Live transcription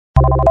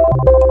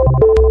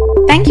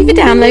you for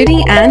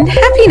downloading and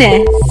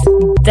happiness.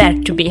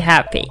 Dare to be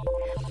happy.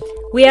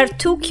 We are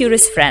two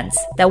curious friends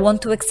that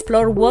want to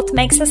explore what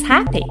makes us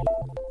happy.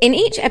 In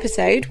each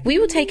episode, we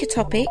will take a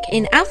topic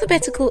in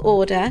alphabetical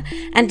order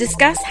and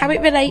discuss how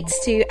it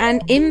relates to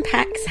and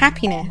impacts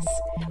happiness.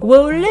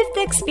 We'll live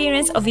the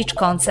experience of each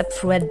concept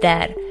through a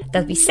dare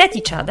that we set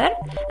each other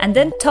and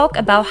then talk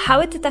about how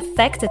it had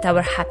affected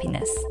our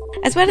happiness.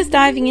 As well as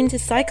diving into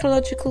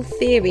psychological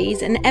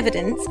theories and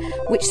evidence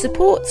which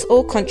supports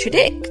or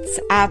contradicts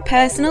our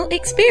personal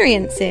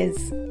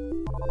experiences.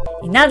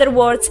 In other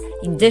words,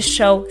 in this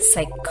show,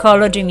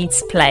 psychology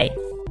meets play.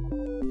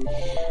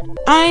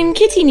 I'm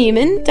Kitty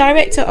Newman,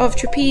 Director of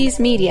Trapeze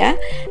Media,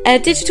 a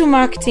digital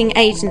marketing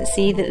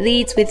agency that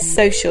leads with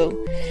social.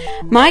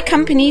 My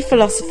company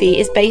philosophy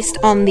is based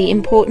on the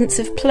importance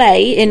of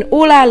play in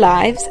all our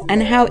lives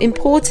and how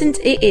important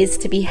it is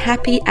to be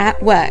happy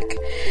at work.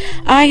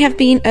 I have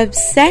been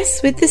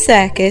obsessed with the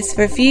circus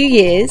for a few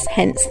years,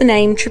 hence the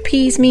name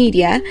Trapeze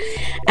Media,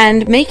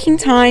 and making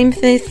time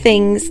for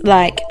things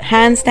like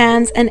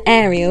handstands and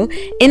aerial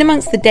in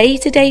amongst the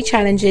day-to-day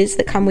challenges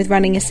that come with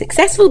running a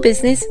successful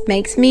business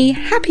makes me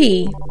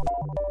happy.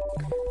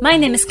 My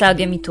name is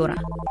Claudia Mitura.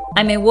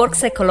 I'm a work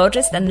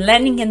psychologist and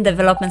learning and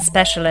development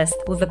specialist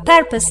with a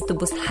purpose to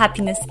boost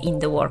happiness in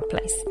the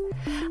workplace.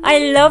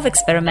 I love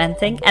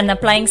experimenting and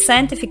applying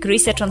scientific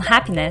research on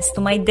happiness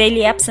to my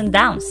daily ups and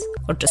downs,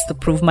 or just to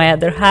prove my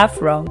other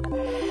half wrong.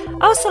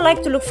 I also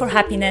like to look for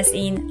happiness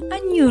in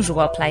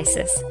unusual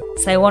places,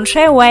 so I won't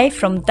shy away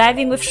from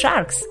diving with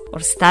sharks or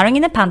starring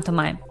in a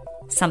pantomime.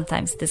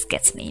 Sometimes this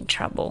gets me in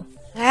trouble.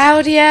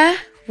 Claudia,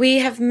 we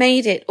have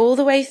made it all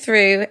the way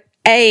through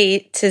A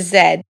to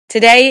Z.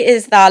 Today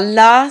is our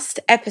last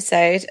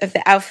episode of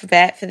the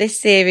alphabet for this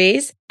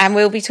series, and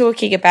we'll be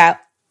talking about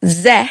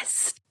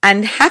zest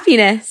and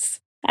happiness.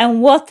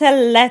 And what a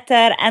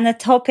letter and a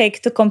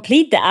topic to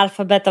complete the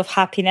alphabet of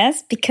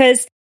happiness,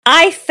 because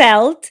I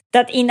felt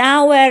that in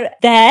our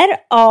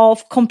dare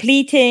of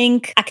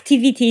completing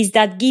activities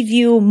that give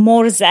you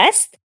more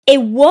zest,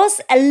 it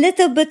was a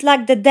little bit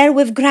like the dare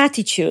with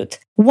gratitude.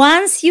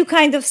 Once you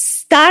kind of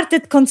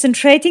started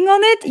concentrating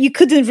on it, you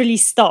couldn't really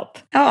stop.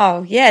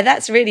 Oh, yeah,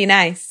 that's really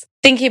nice.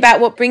 Thinking about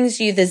what brings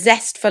you the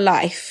zest for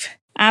life.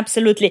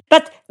 Absolutely.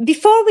 But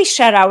before we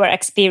share our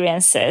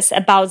experiences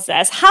about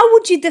zest, how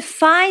would you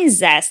define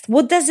zest?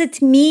 What does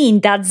it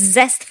mean, that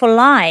zest for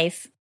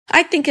life?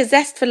 I think a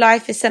zest for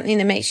life is something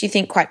that makes you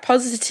think quite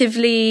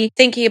positively,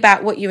 thinking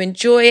about what you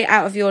enjoy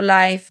out of your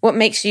life, what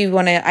makes you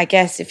want to, I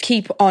guess,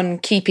 keep on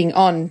keeping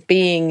on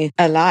being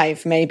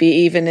alive, maybe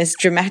even as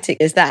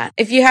dramatic as that.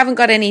 If you haven't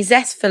got any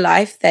zest for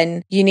life,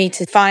 then you need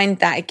to find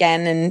that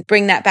again and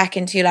bring that back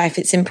into your life.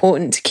 It's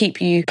important to keep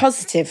you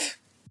positive.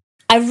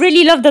 I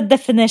really love that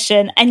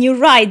definition. And you're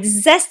right,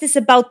 zest is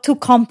about two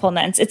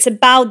components. It's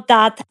about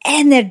that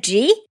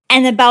energy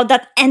and about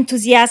that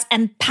enthusiasm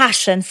and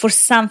passion for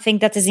something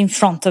that is in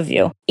front of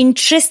you.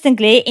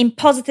 Interestingly, in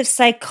positive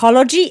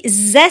psychology,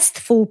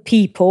 zestful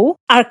people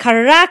are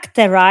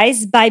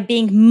characterized by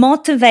being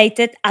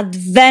motivated,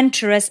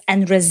 adventurous,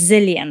 and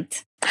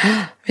resilient.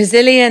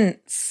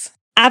 Resilience.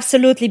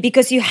 Absolutely,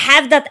 because you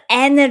have that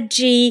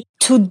energy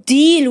to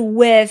deal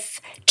with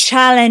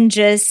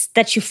challenges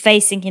that you're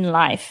facing in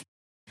life.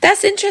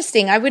 That's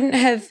interesting. I wouldn't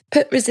have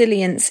put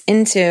resilience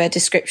into a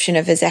description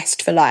of a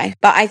zest for life,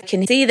 but I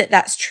can see that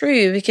that's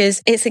true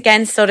because it's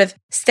again sort of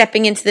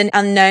stepping into the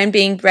unknown,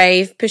 being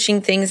brave, pushing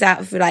things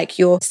out of like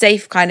your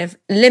safe kind of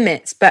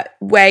limits, but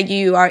where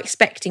you are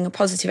expecting a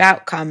positive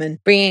outcome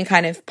and bringing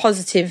kind of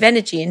positive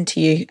energy into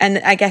you. And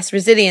I guess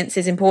resilience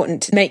is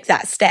important to make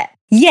that step.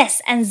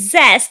 Yes, and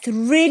zest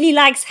really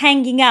likes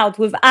hanging out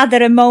with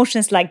other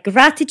emotions like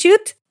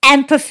gratitude,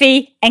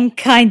 empathy, and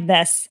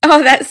kindness.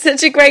 Oh, that's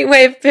such a great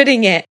way of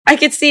putting it. I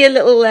could see a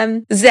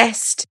little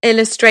zest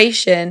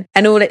illustration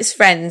and all its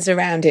friends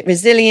around it.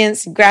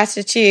 Resilience,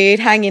 gratitude,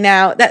 hanging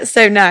out. That's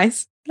so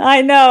nice.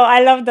 I know,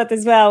 I love that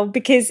as well,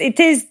 because it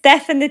is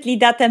definitely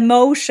that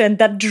emotion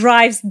that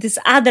drives these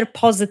other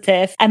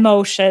positive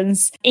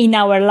emotions in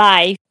our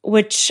life,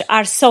 which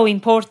are so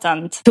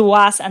important to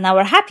us and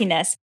our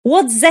happiness.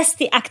 What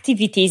zesty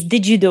activities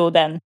did you do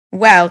then?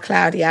 Well,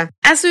 Claudia,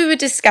 as we were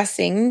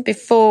discussing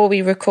before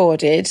we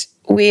recorded,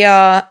 we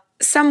are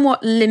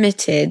somewhat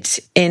limited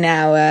in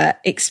our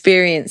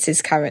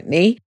experiences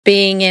currently,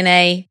 being in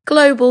a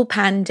global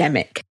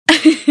pandemic.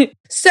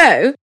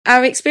 So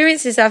our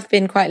experiences have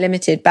been quite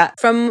limited, but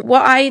from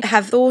what I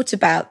have thought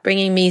about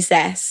bringing me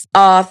zest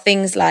are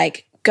things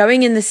like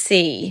going in the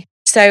sea.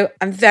 So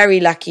I'm very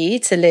lucky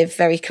to live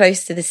very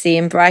close to the sea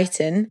in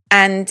Brighton.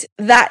 And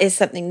that is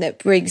something that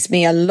brings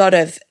me a lot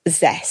of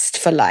zest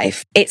for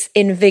life. It's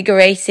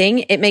invigorating.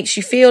 It makes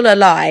you feel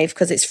alive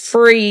because it's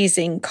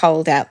freezing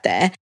cold out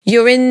there.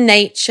 You're in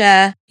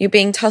nature, you're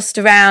being tossed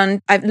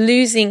around. I'm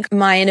losing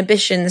my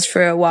inhibitions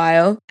for a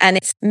while and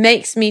it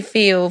makes me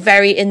feel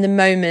very in the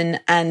moment,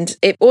 and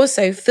it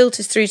also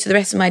filters through to the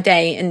rest of my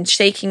day and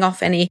shaking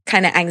off any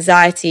kind of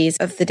anxieties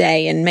of the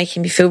day and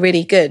making me feel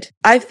really good.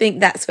 I think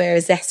that's where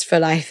a zest for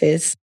life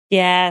is.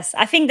 Yes,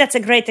 I think that's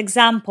a great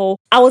example.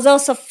 I was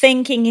also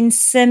thinking in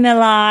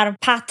similar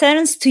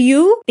patterns to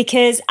you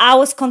because I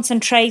was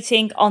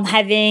concentrating on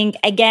having,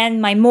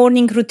 again, my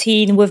morning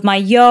routine with my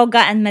yoga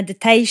and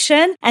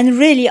meditation. And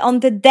really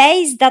on the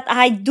days that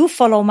I do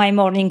follow my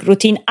morning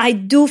routine, I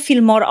do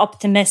feel more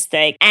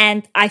optimistic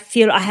and I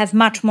feel I have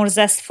much more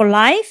zest for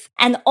life.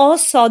 And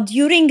also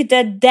during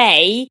the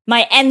day,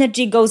 my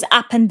energy goes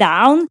up and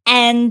down.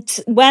 And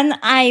when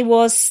I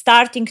was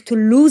starting to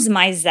lose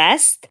my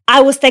zest,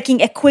 I was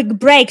taking a quick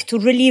break to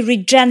really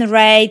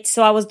regenerate.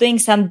 So I was doing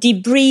some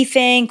deep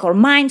breathing or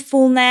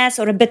mindfulness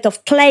or a bit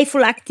of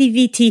playful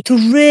activity to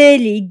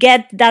really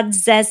get that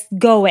zest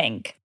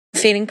going.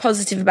 Feeling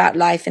positive about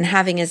life and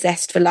having a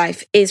zest for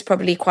life is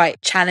probably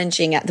quite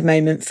challenging at the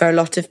moment for a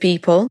lot of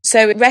people.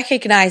 So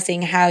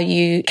recognizing how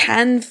you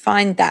can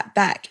find that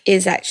back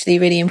is actually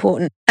really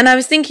important. And I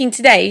was thinking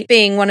today,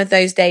 being one of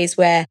those days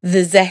where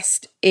the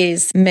zest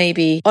is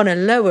maybe on a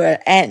lower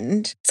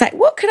end, it's like,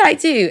 what could I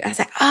do? I was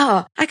like,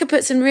 I could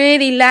put some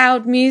really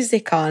loud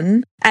music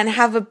on and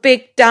have a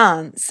big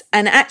dance.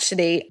 And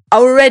actually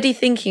already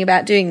thinking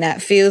about doing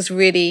that feels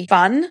really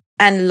fun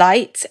and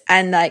light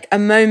and like a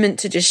moment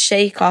to just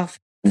shake off.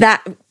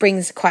 That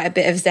brings quite a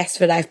bit of zest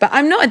for life. But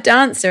I'm not a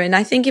dancer. And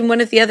I think in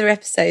one of the other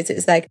episodes, it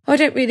was like, I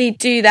don't really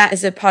do that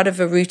as a part of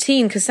a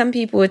routine, because some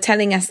people were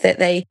telling us that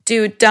they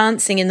do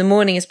dancing in the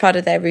morning as part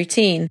of their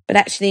routine. But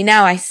actually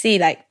now I see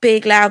like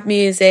big loud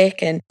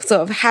music and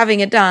sort of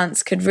having a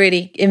dance could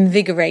really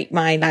invigorate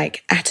my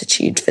like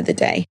attitude for the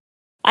day.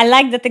 I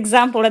like that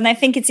example. And I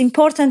think it's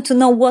important to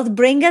know what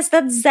brings us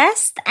that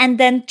zest and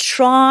then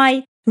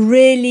try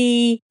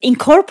really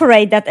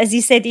incorporate that, as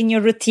you said, in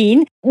your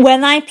routine.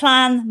 When I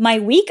plan my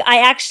week, I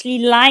actually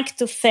like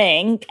to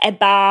think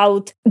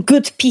about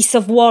good piece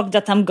of work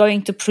that I'm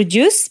going to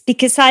produce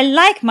because I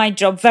like my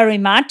job very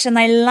much and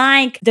I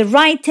like the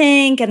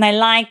writing and I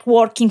like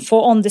working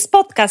on this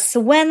podcast. So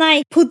when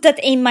I put that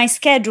in my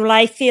schedule,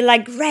 I feel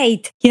like,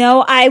 great,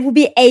 I will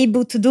be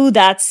able to do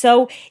that.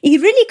 So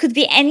it really could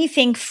be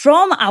anything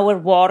from our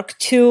work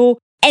to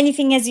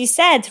anything, as you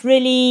said,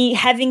 really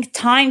having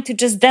time to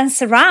just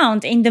dance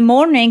around in the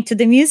morning to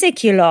the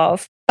music you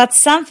love. But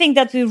something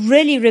that will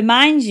really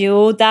remind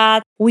you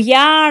that we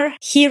are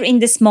here in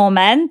this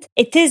moment.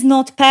 It is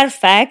not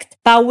perfect,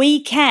 but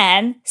we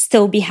can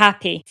still be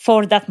happy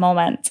for that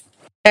moment.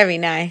 Very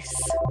nice.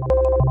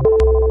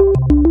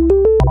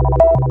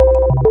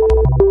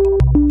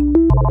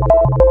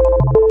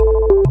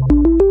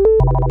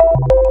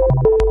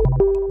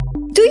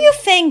 Do you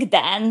think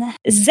then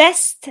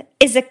zest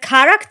is a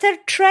character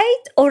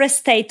trait or a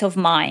state of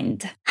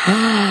mind?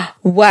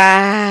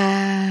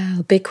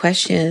 Wow, big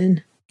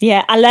question.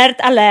 Yeah,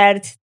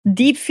 alert.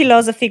 Deep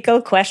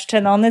philosophical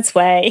question on its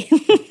way.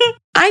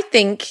 I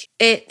think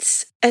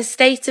it's a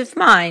state of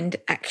mind,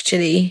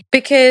 actually,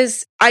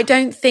 because I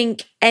don't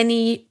think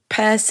any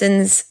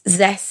person's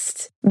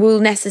zest will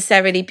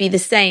necessarily be the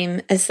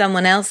same as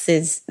someone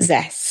else's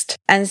zest.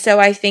 And so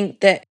I think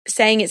that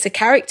saying it's a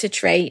character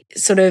trait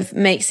sort of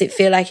makes it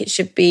feel like it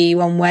should be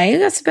one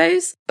way, I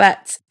suppose.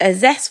 But a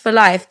zest for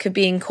life could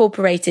be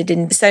incorporated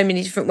in so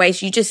many different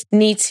ways. You just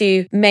need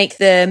to make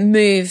the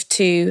move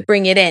to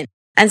bring it in.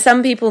 And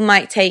some people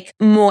might take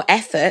more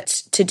effort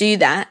to do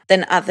that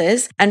than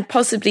others. And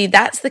possibly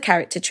that's the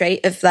character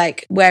trait of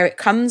like where it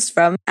comes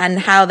from and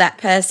how that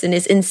person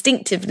is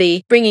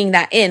instinctively bringing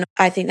that in.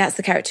 I think that's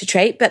the character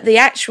trait. But the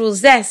actual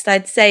zest,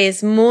 I'd say,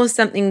 is more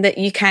something that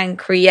you can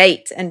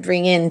create and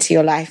bring into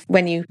your life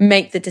when you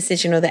make the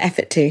decision or the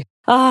effort to.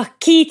 Oh,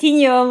 Kitty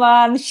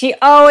Newman, she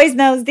always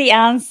knows the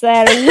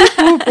answer. Whoop,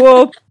 whoop,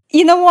 whoop.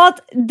 You know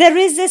what? There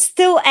is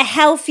still a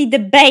healthy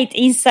debate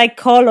in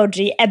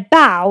psychology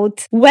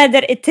about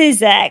whether it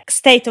is a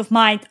state of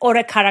mind or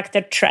a character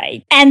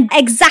trait. And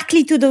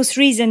exactly to those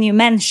reasons you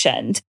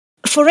mentioned.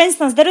 For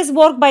instance, there is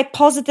work by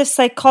positive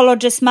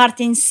psychologist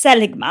Martin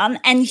Seligman,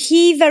 and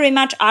he very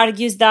much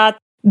argues that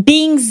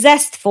being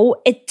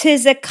zestful, it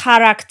is a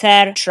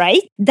character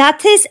trait.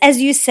 That is,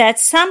 as you said,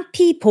 some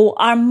people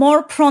are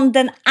more prone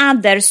than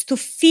others to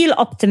feel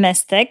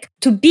optimistic,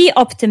 to be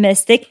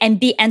optimistic and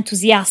be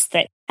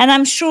enthusiastic. And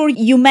I'm sure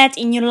you met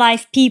in your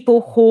life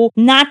people who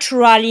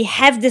naturally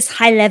have this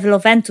high level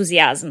of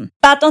enthusiasm.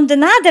 But on the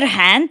other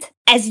hand,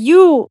 as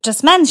you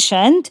just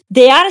mentioned,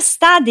 there are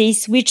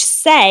studies which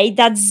say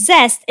that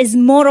zest is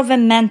more of a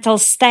mental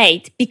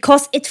state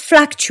because it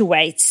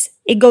fluctuates.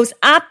 It goes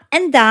up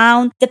and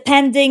down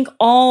depending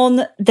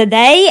on the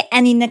day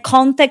and in the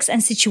context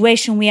and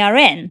situation we are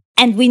in.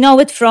 And we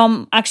know it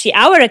from actually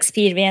our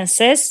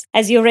experiences.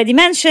 As you already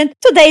mentioned,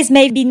 today is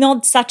maybe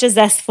not such a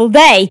zestful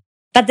day.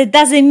 But that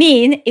doesn't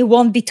mean it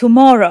won't be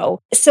tomorrow.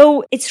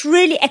 So it's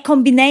really a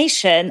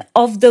combination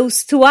of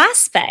those two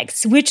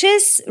aspects, which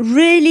is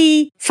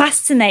really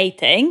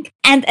fascinating.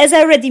 And as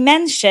I already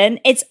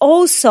mentioned, it's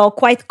also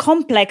quite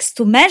complex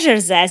to measure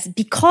zest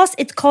because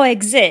it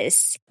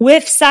coexists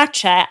with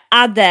such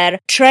other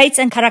traits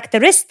and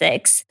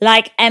characteristics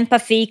like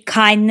empathy,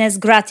 kindness,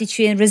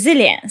 gratitude, and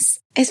resilience.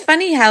 It's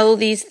funny how all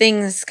these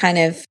things kind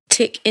of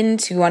tick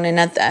into one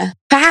another.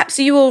 Perhaps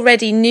you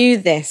already knew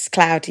this,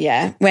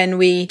 Claudia, when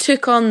we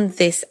took on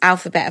this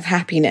alphabet of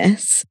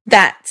happiness,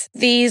 that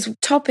these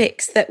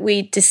topics that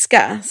we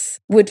discuss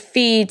would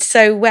feed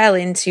so well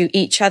into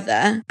each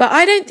other. But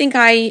I don't think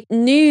I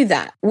knew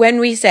that when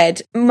we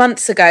said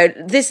months ago,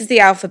 this is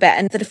the alphabet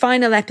and the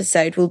final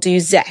episode will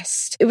do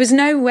zest. It was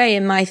no way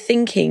in my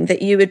thinking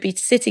that you would be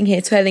sitting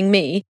here telling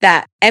me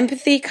that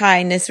empathy,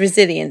 kindness,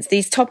 resilience,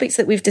 these topics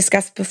that we've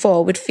discussed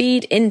before would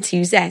feed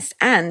into zest.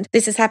 And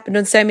this has happened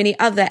on so many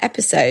other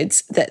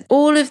episodes, that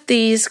all of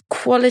these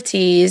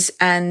qualities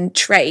and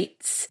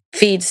traits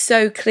feed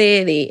so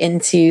clearly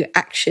into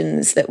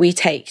actions that we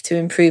take to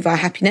improve our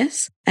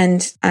happiness.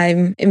 And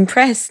I'm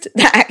impressed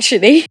that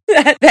actually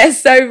that they're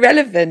so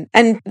relevant,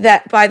 and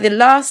that by the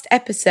last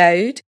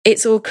episode,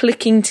 it's all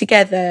clicking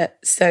together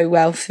so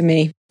well for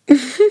me.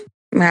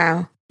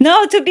 Wow.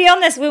 No, to be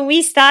honest, when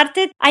we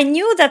started, I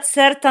knew that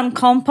certain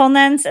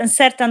components and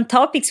certain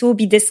topics we'll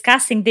be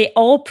discussing, they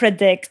all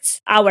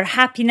predict our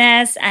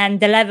happiness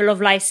and the level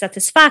of life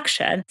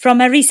satisfaction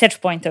from a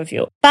research point of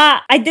view.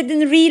 But I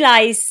didn't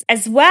realize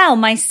as well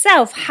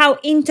myself how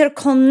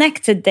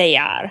interconnected they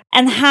are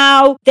and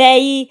how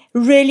they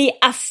really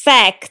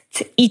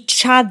affect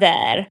each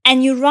other.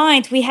 And you're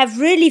right, we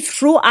have really,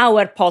 through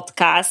our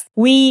podcast,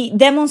 we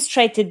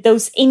demonstrated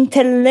those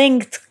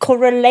interlinked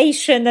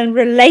correlation and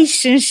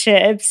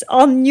relationships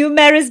on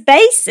numerous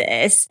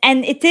bases.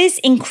 And it is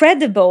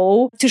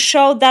incredible to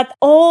show that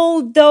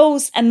all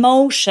those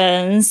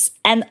emotions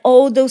and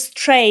all those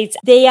traits,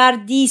 they are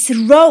these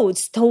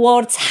roads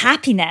towards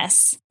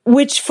happiness.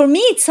 Which for me,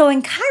 it's so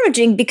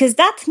encouraging because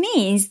that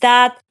means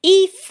that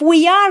if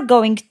we are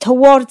going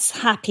towards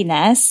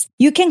happiness,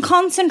 you can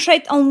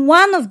concentrate on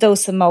one of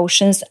those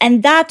emotions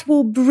and that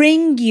will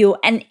bring you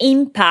and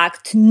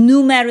impact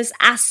numerous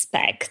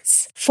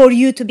aspects for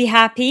you to be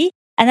happy.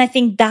 And I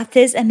think that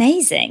is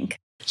amazing.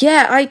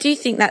 Yeah, I do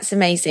think that's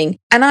amazing.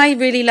 And I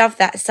really love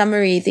that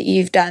summary that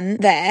you've done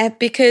there,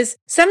 because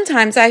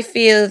sometimes I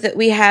feel that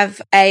we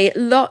have a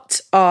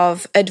lot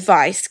of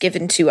advice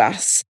given to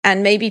us.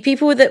 And maybe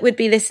people that would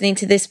be listening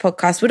to this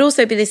podcast would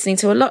also be listening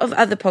to a lot of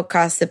other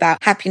podcasts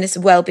about happiness,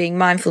 well-being,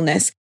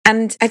 mindfulness.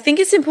 And I think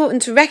it's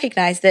important to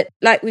recognize that,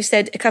 like we've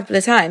said a couple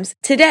of times,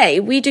 today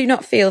we do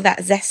not feel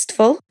that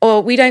zestful,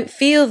 or we don't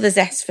feel the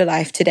zest for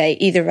life today,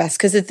 either of us,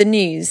 because of the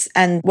news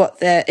and what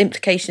the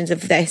implications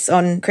of this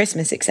on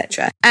Christmas,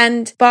 etc.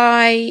 And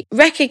by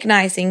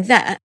recognizing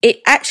that,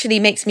 it actually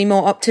makes me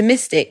more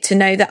optimistic to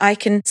know that I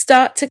can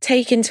start to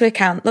take into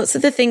account lots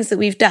of the things that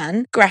we've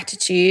done,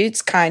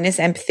 gratitude, kindness,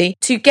 empathy,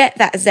 to get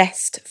that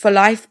zest for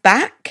life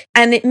back.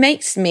 And it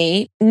makes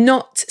me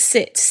not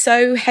sit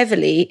so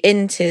heavily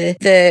into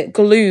the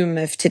gloom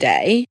of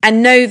today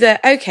and know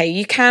that, okay,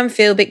 you can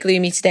feel a bit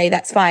gloomy today,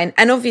 that's fine.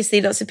 And obviously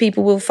lots of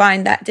people will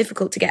find that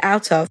difficult to get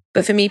out of.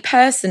 But for me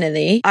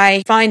personally,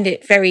 I find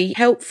it very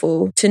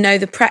helpful to know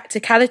the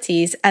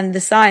practicalities and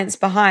the science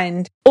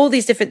behind all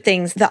these different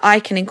things that I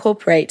can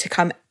incorporate to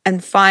come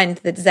and find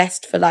the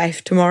zest for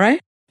life tomorrow.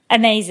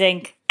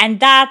 Amazing.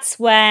 And that's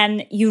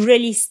when you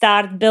really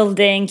start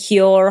building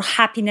your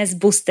happiness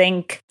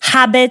boosting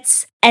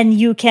habits and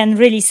you can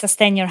really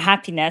sustain your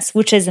happiness,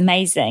 which is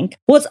amazing.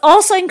 What's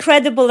also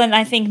incredible and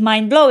I think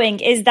mind-blowing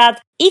is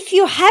that if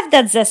you have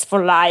that zest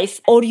for life,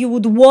 or you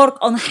would work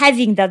on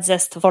having that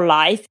zest for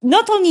life,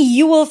 not only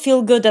you will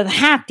feel good and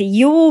happy,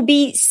 you will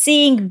be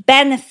seeing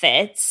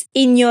benefits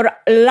in your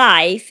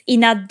life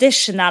in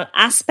additional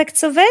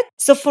aspects of it.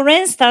 So for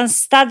instance,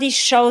 studies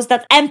shows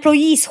that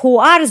employees who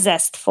are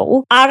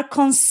zestful are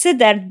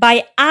considered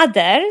by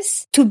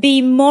others to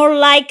be more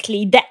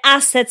likely the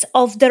assets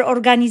of their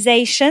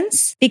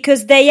organizations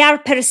because they are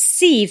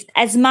perceived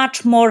as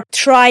much more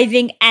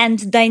thriving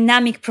and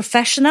dynamic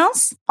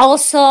professionals.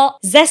 Also,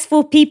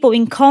 zestful people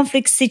in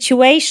conflict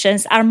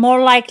situations are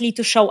more likely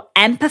to show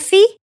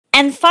empathy.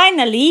 And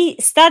finally,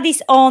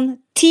 studies on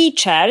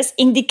teachers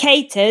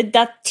indicated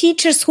that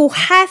teachers who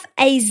have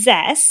a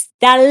zest,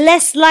 they are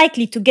less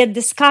likely to get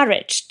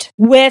discouraged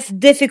with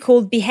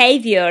difficult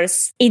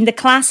behaviors in the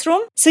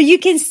classroom. So you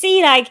can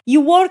see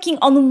you're working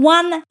on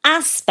one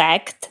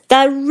aspect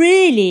that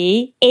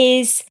really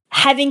is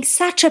having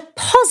such a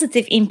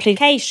positive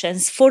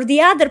implications for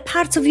the other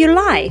parts of your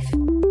life.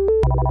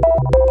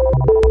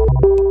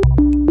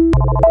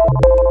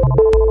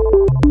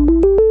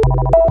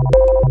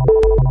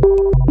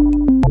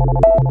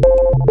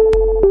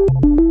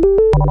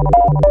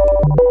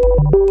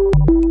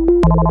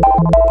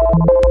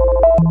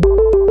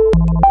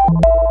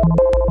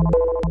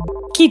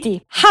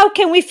 Kitty, how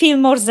can we feel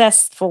more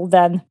zestful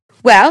then?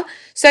 Well,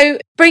 so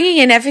bringing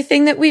in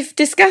everything that we've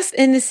discussed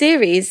in the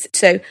series.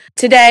 So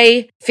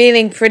today,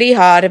 feeling pretty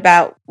hard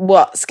about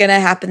what's going to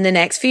happen the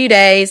next few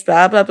days,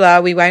 blah, blah,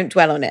 blah. We won't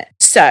dwell on it.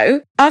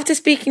 So after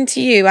speaking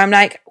to you, I'm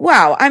like,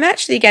 wow, I'm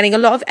actually getting a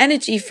lot of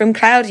energy from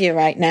Claudia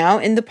right now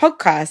in the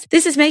podcast.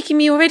 This is making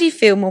me already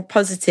feel more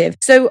positive.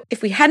 So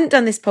if we hadn't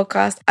done this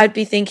podcast, I'd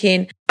be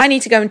thinking, I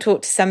need to go and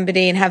talk to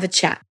somebody and have a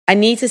chat. I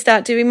need to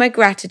start doing my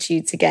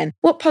gratitudes again.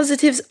 What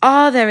positives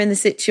are there in the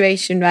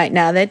situation right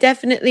now? There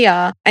definitely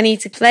are. I need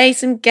to play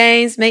some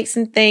games, make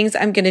some things.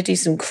 I'm going to do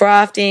some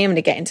crafting. I'm going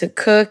to get into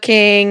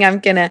cooking. I'm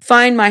going to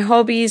find my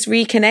hobbies,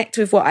 reconnect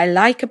with what I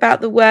like about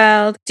the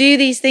world, do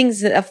these things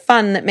that are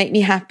fun, that make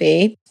me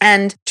happy,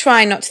 and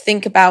try not to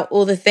think about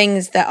all the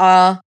things that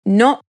are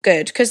not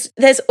good, because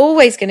there's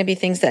always going to be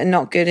things that are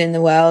not good in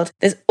the world.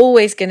 There's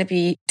always going to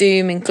be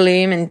doom and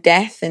gloom and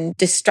death and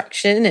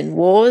destruction and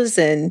wars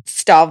and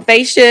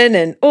starvation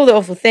and all the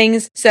awful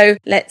things. So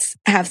let's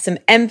have some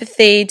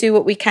empathy, do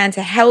what we can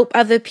to help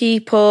other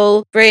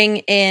people, bring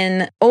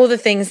in all the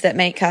things that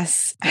make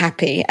us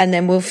happy, and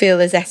then we'll feel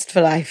a zest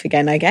for life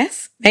again, I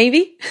guess.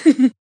 Maybe.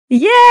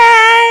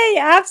 Yay!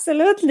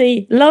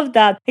 Absolutely. Love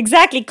that.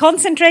 Exactly.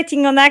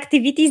 Concentrating on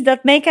activities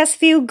that make us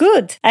feel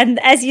good. And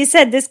as you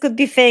said, this could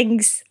be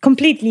things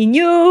completely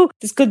new.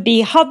 This could be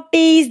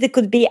hobbies. There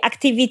could be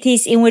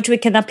activities in which we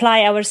can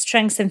apply our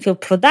strengths and feel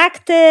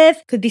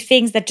productive. Could be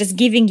things that just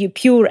giving you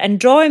pure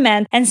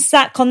enjoyment and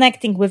start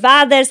connecting with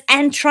others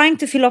and trying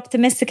to feel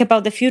optimistic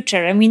about the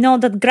future. And we know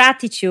that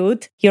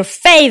gratitude, your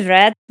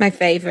favorite, my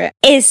favorite,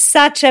 is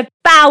such a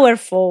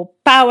powerful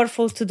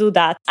to do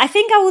that. I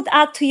think I would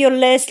add to your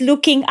list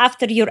looking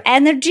after your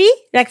energy,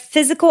 like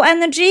physical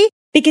energy,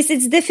 because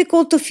it's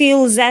difficult to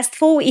feel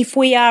zestful if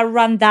we are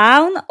run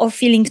down or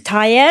feeling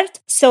tired.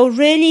 So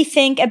really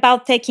think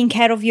about taking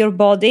care of your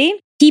body.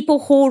 People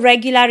who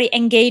regularly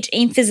engage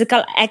in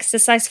physical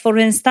exercise, for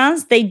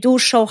instance, they do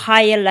show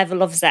higher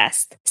level of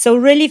zest. So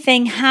really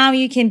think how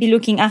you can be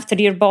looking after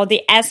your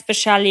body,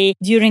 especially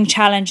during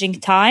challenging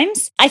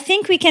times. I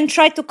think we can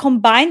try to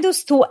combine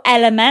those two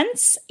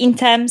elements in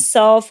terms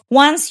of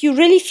once you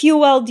really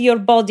fueled your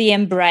body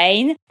and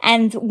brain,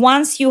 and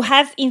once you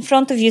have in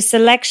front of you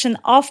selection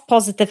of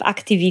positive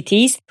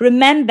activities,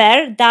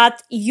 remember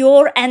that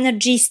your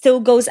energy still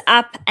goes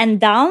up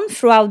and down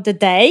throughout the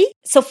day.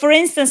 So for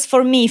instance,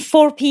 for me,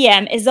 4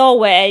 p.m. is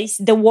always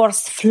the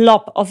worst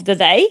flop of the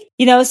day.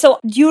 So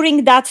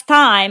during that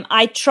time,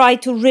 I try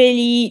to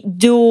really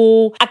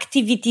do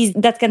activities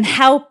that can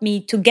help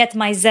me to get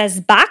my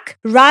zest back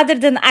rather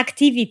than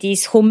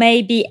activities who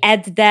may be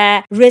at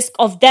the risk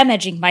of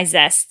damaging my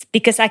zest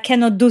because I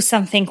cannot do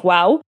something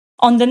well.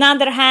 On the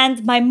other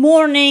hand, my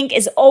morning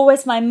is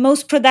always my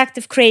most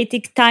productive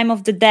creative time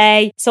of the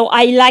day. So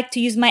I like to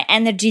use my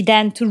energy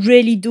then to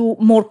really do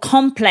more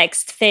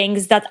complex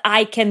things that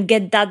I can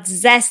get that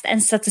zest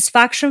and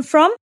satisfaction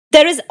from.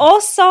 There is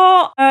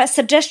also a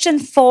suggestion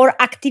for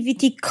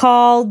activity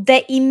called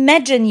the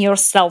Imagine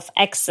Yourself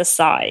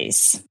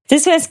exercise.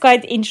 This one's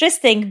quite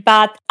interesting,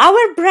 but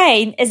our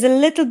brain is a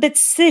little bit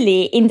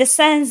silly in the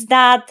sense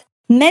that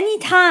many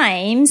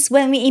times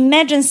when we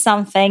imagine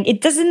something, it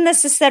doesn't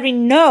necessarily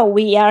know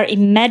we are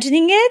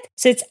imagining it.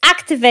 So it's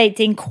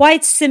activating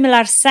quite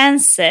similar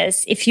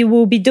senses if you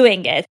will be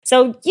doing it.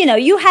 So,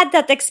 you had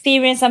that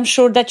experience. I'm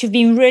sure that you've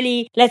been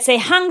really, let's say,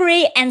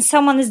 hungry and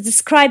someone is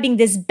describing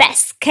this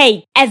best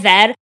cake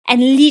ever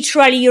and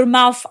literally your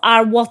mouth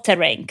are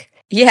watering.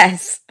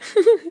 Yes.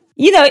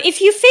 If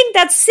you think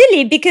that's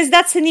silly because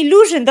that's an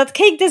illusion, that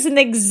cake doesn't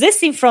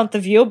exist in front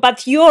of you,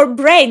 but your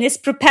brain is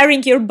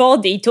preparing your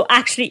body to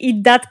actually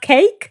eat that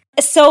cake.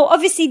 So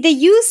obviously they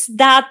use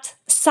that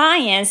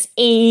science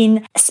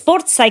in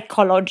sports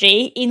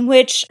psychology in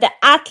which the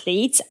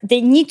athletes,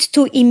 they need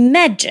to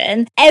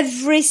imagine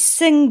every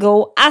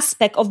single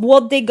aspect of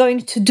what they're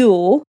going to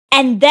do.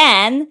 And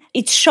then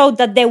it showed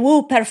that they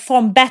will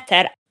perform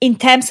better in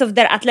terms of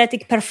their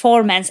athletic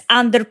performance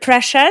under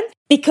pressure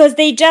because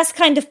they just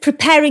kind of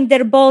preparing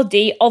their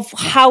body of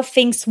how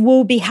things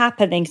will be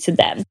happening to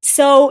them.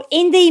 So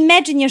in the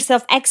Imagine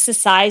Yourself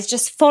exercise,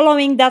 just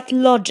following that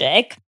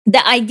logic,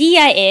 the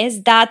idea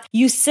is that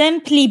you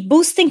simply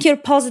boosting your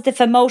positive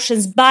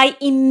emotions by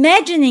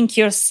imagining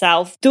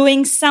yourself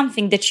doing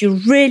something that you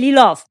really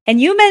love.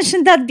 And you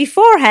mentioned that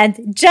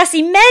beforehand, just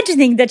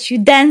imagining that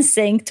you're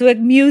dancing to a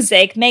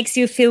music makes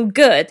you feel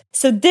good.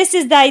 So this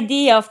is the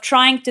idea of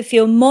trying to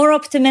feel more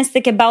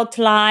optimistic about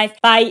life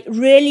by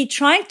really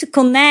trying to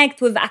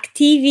connect with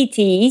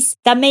activities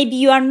that maybe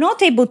you are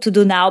not able to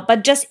do now,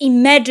 but just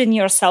imagine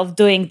yourself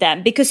doing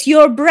them because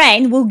your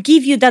brain will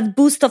give you that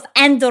boost of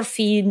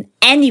endorphin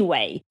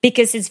anyway,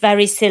 because it's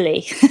very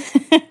silly.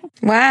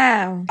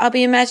 Wow. I'll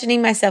be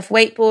imagining myself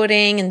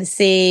wakeboarding in the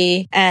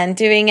sea and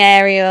doing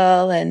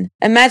aerial and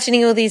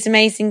imagining all these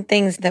amazing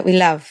things that we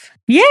love.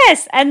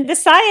 Yes, and the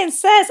science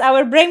says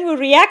our brain will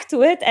react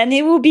to it and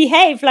it will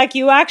behave like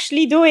you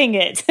actually doing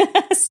it.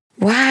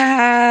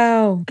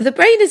 Wow. The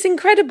brain is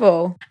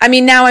incredible. I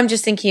mean, now I'm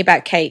just thinking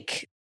about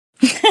cake.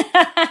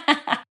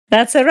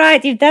 That's all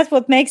right. If that's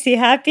what makes you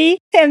happy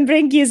and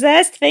bring you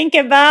zest, think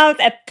about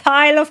a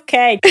pile of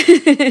cake.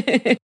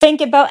 Think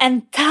about an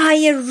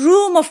entire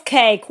room of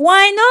cake.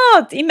 Why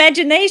not?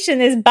 Imagination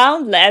is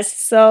boundless.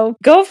 So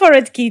go for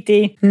it,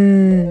 Kitty.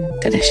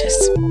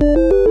 Delicious.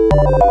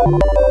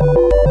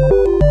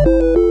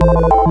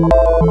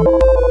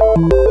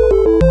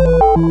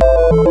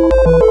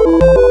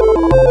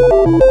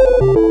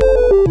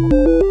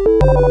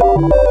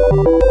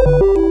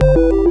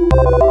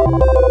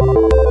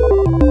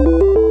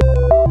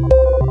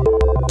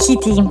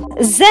 Kitty,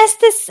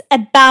 Zest is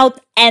about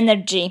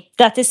energy,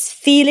 that is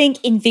feeling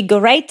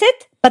invigorated,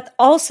 but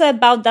also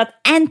about that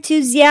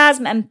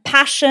enthusiasm and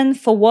passion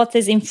for what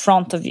is in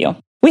front of you.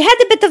 We had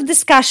a bit of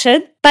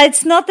discussion, but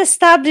it's not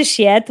established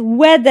yet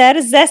whether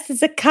zest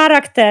is a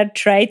character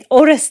trait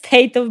or a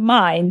state of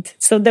mind.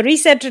 So the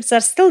researchers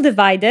are still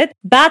divided,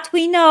 but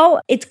we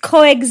know it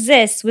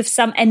coexists with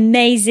some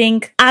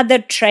amazing other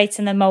traits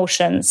and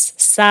emotions,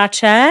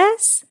 such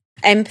as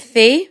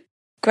empathy,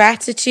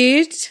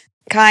 gratitude,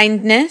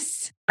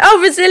 kindness,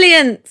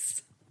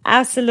 resilience.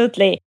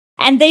 Absolutely.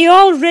 And they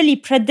all really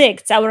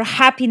predict our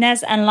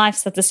happiness and life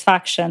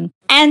satisfaction.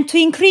 And to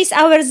increase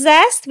our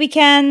zest, we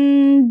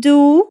can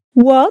do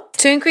what?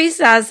 To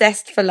increase our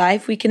zest for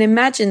life, we can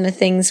imagine the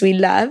things we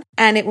love,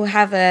 and it will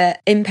have an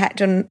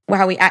impact on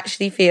how we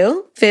actually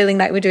feel, feeling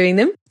like we're doing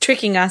them,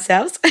 tricking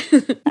ourselves.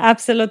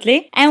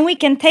 Absolutely. And we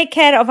can take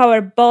care of our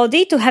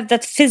body to have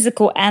that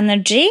physical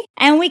energy,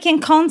 and we can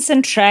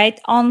concentrate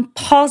on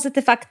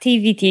positive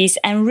activities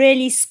and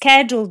really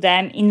schedule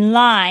them in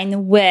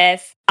line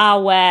with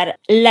our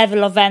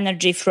level of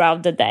energy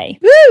throughout the day.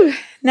 Woo!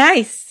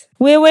 Nice.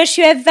 We wish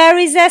you a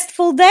very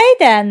zestful day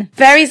then.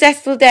 Very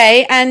zestful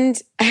day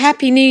and a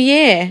happy new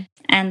year.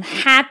 And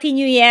happy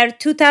new year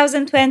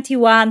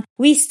 2021.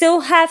 We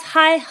still have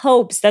high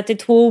hopes that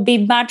it will be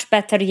much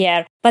better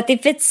year. But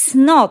if it's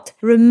not,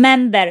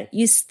 remember,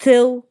 you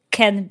still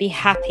can be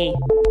happy.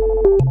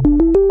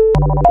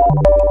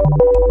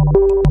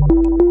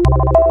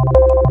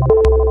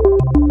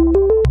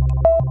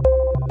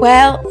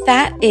 Well,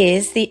 that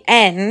is the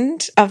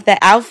end of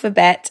the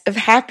Alphabet of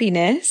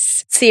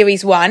Happiness,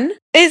 Series 1.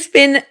 It's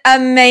been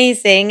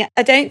amazing.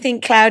 I don't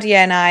think Claudia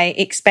and I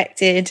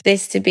expected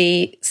this to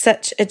be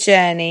such a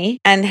journey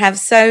and have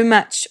so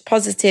much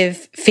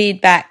positive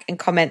feedback and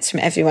comments from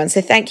everyone. So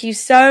thank you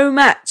so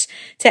much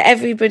to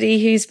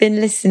everybody who's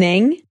been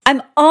listening.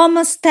 I'm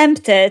almost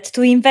tempted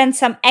to invent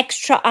some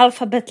extra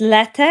alphabet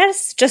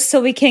letters just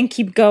so we can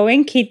keep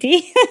going,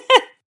 Kitty.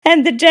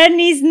 And the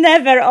journey is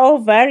never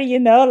over,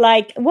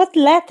 like what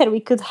letter we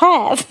could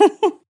have.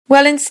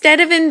 Well, instead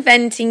of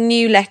inventing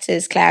new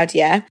letters,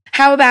 Claudia,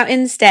 how about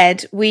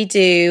instead we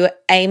do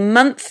a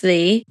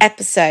monthly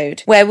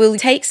episode where we'll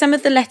take some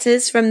of the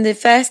letters from the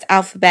first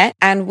alphabet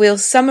and we'll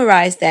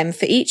summarize them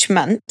for each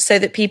month so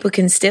that people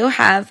can still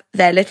have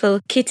their little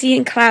Kitty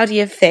and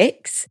Claudia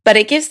fix, but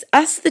it gives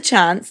us the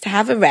chance to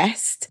have a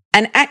rest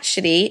and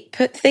actually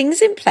put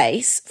things in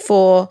place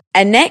for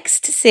a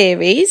next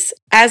series,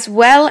 as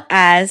well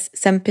as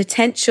some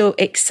potential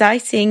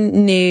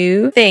exciting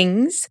new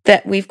things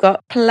that we've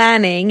got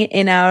planning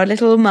in our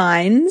little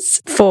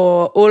minds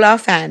for all our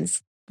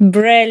fans.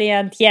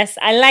 Brilliant. Yes,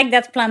 I like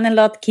that plan a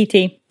lot,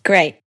 Kitty.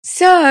 Great.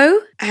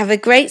 So, have a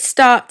great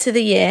start to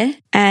the year,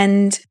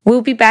 and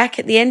we'll be back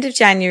at the end of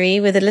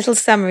January with a little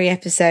summary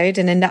episode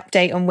and an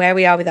update on where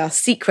we are with our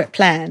secret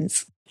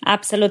plans.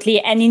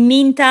 Absolutely. And in the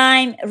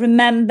meantime,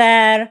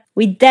 remember,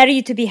 we dare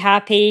you to be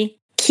happy.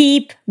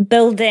 Keep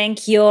building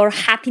your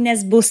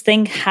happiness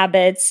boosting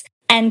habits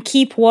and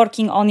keep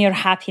working on your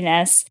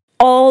happiness.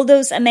 All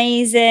those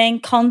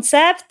amazing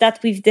concepts that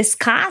we've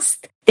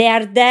discussed, they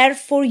are there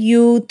for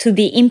you to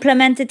be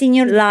implemented in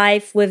your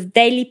life with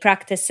daily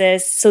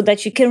practices so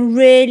that you can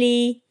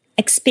really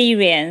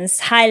experience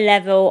high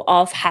level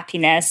of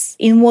happiness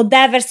in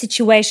whatever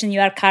situation you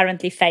are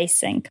currently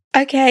facing.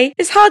 Okay,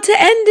 it's hard to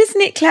end,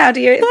 isn't it,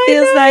 Claudia? It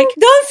feels like...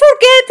 Don't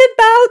forget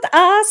about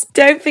us.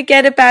 Don't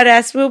forget about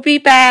us. We'll be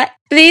back.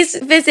 Please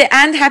visit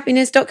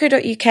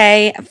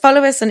andhappiness.co.uk,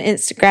 follow us on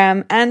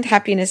Instagram,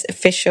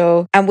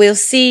 andhappinessofficial, and we'll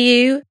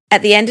see you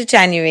at the end of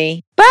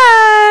January.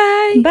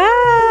 Bye!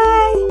 Bye!